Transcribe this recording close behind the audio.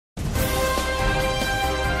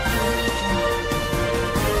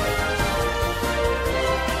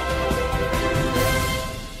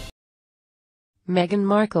Meghan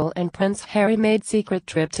Markle and Prince Harry made secret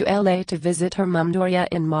trip to LA to visit her mum Doria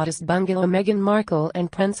in modest bungalow. Meghan Markle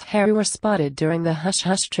and Prince Harry were spotted during the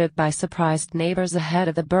hush-hush trip by surprised neighbors ahead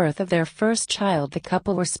of the birth of their first child. The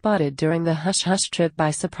couple were spotted during the hush-hush trip by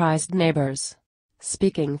surprised neighbors.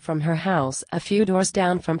 Speaking from her house a few doors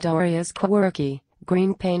down from Doria's quirky,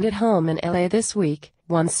 green-painted home in LA this week,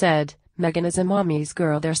 one said, "Meghan is a mommy's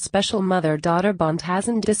girl. Their special mother-daughter bond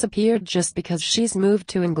hasn't disappeared just because she's moved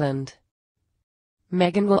to England.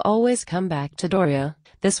 Meghan will always come back to Doria.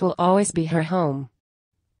 This will always be her home.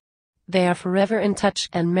 They are forever in touch,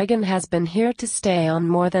 and Meghan has been here to stay on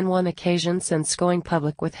more than one occasion since going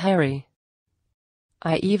public with Harry.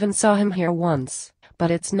 I even saw him here once,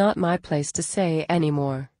 but it's not my place to say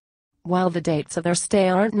anymore." While the dates of their stay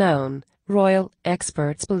aren't known, royal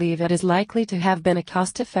experts believe it is likely to have been a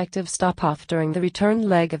cost-effective stop-off during the return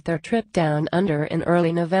leg of their trip down under in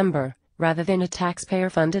early November, rather than a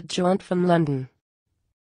taxpayer-funded jaunt from London.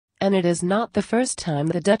 And it is not the first time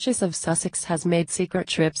the Duchess of Sussex has made secret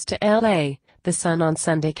trips to LA, The Sun on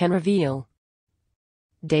Sunday can reveal.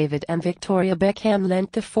 David and Victoria Beckham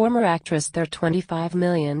lent the former actress their £25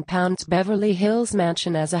 million Beverly Hills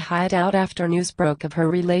mansion as a hideout after news broke of her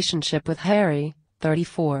relationship with Harry,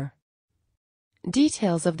 34.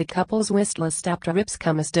 Details of the couple's wish list after Rip's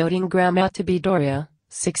comes doting grandma-to-be Doria,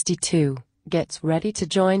 62, gets ready to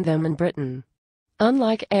join them in Britain.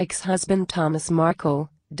 Unlike ex-husband Thomas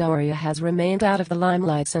Markle, Doria has remained out of the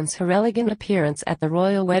limelight since her elegant appearance at the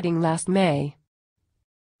royal wedding last May.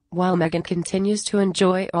 While Meghan continues to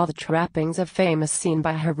enjoy all the trappings of fame as seen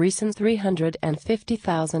by her recent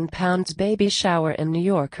 £350,000 baby shower in New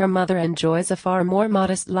York, her mother enjoys a far more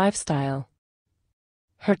modest lifestyle.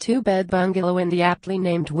 Her two-bed bungalow in the aptly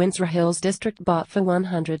named Windsor Hills district, bought for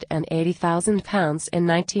 £180,000 in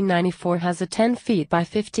 1994, has a 10 feet by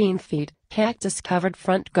 15 feet, cactus-covered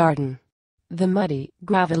front garden. The muddy,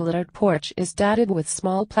 gravel-littered porch is dotted with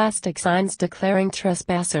small plastic signs declaring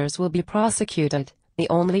trespassers will be prosecuted, the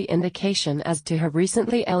only indication as to her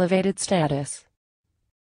recently elevated status.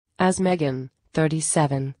 As Meghan,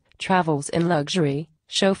 37, travels in luxury,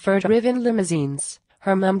 chauffeur-driven limousines,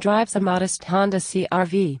 her mum drives a modest Honda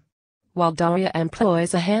CR-V. While Doria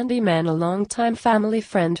employs a handyman, a longtime family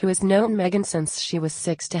friend who has known Meghan since she was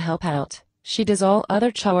 6, to help out, she does all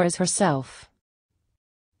other chores herself.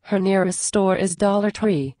 Her nearest store is Dollar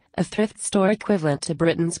Tree, a thrift store equivalent to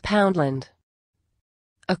Britain's Poundland.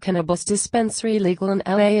 A cannabis dispensary legal in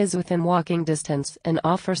LA is within walking distance and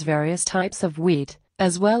offers various types of weed,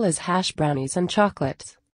 as well as hash brownies and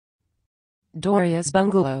chocolates. Doria's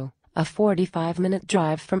bungalow, a 45-minute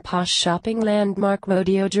drive from posh shopping landmark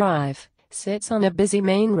Rodeo Drive, sits on a busy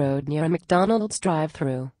main road near a McDonald's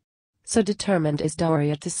drive-thru. So determined is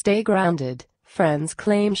Doria to stay grounded, friends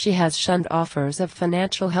claim she has shunned offers of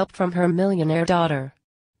financial help from her millionaire daughter.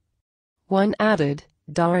 One added,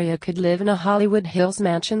 Doria could live in a Hollywood Hills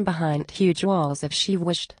mansion behind huge walls if she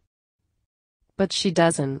wished. But she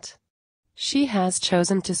doesn't. She has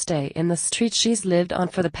chosen to stay in the street she's lived on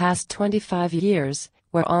for the past 25 years,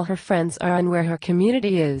 where all her friends are and where her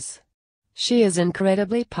community is. She is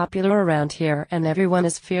incredibly popular around here and everyone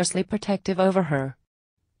is fiercely protective over her.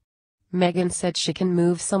 Meghan said she can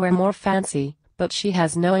move somewhere more fancy, but she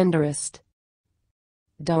has no interest.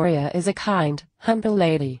 Doria is a kind, humble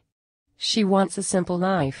lady. She wants a simple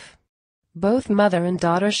life. Both mother and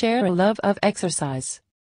daughter share a love of exercise.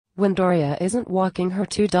 When Doria isn't walking her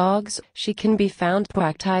 2 dogs, she can be found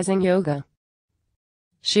practicing yoga.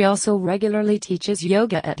 She also regularly teaches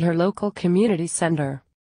yoga at her local community center.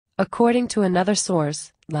 According to another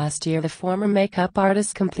source, last year the former makeup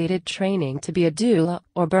artist completed training to be a doula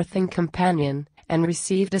or birthing companion, and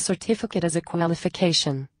received a certificate as a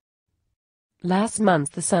qualification. Last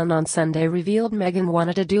month The Sun on Sunday revealed Meghan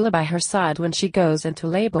wanted a doula by her side when she goes into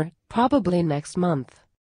labor, probably next month.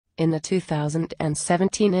 In the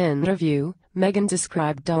 2017 interview, Meghan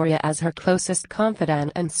described Doria as her closest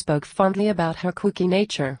confidant and spoke fondly about her quirky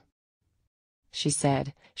nature. She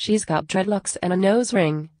said, "She's got dreadlocks and a nose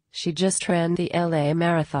ring. She just ran the LA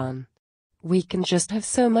Marathon. We can just have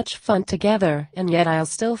so much fun together, and yet I'll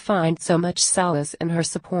still find so much solace in her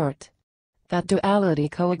support. That duality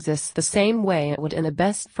coexists the same way it would in a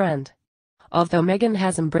best friend." Although Meghan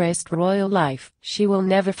has embraced royal life, she will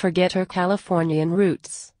never forget her Californian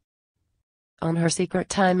roots. On her secret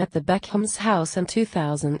time at the Beckham's house in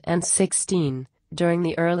 2016, during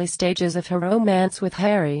the early stages of her romance with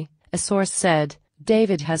Harry, a source said,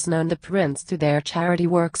 David has known the prince through their charity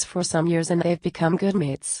works for some years and they've become good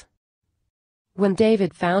mates. When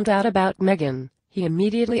David found out about Meghan, he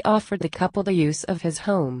immediately offered the couple the use of his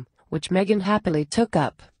home, which Meghan happily took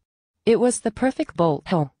up. It was the perfect bolt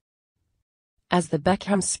hole. As the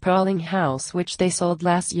Beckhams' sprawling house which they sold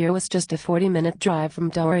last year was just a 40-minute drive from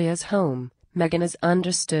Doria's home, Meghan is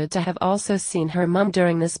understood to have also seen her mum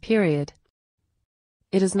during this period.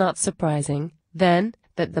 It is not surprising, then,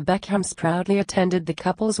 that the Beckhams proudly attended the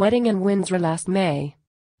couple's wedding in Windsor last May.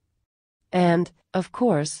 And, of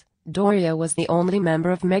course, Doria was the only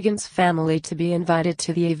member of Meghan's family to be invited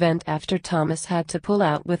to the event after Thomas had to pull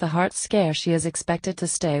out with a heart scare. She is expected to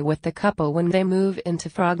stay with the couple when they move into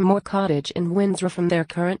Frogmore Cottage in Windsor from their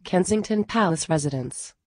current Kensington Palace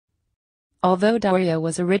residence. Although Doria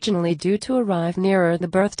was originally due to arrive nearer the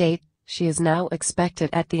birth date, she is now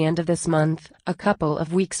expected at the end of this month, a couple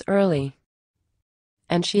of weeks early.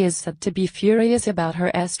 And she is said to be furious about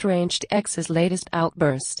her estranged ex's latest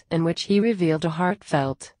outburst, in which he revealed a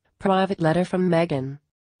heartfelt, private letter from Meghan.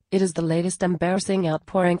 It is the latest embarrassing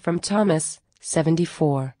outpouring from Thomas,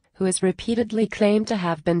 74, who is repeatedly claimed to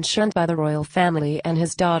have been shunned by the royal family and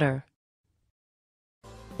his daughter.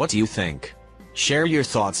 What do you think? Share your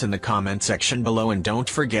thoughts in the comment section below and don't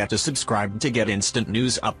forget to subscribe to get instant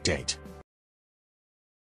news update.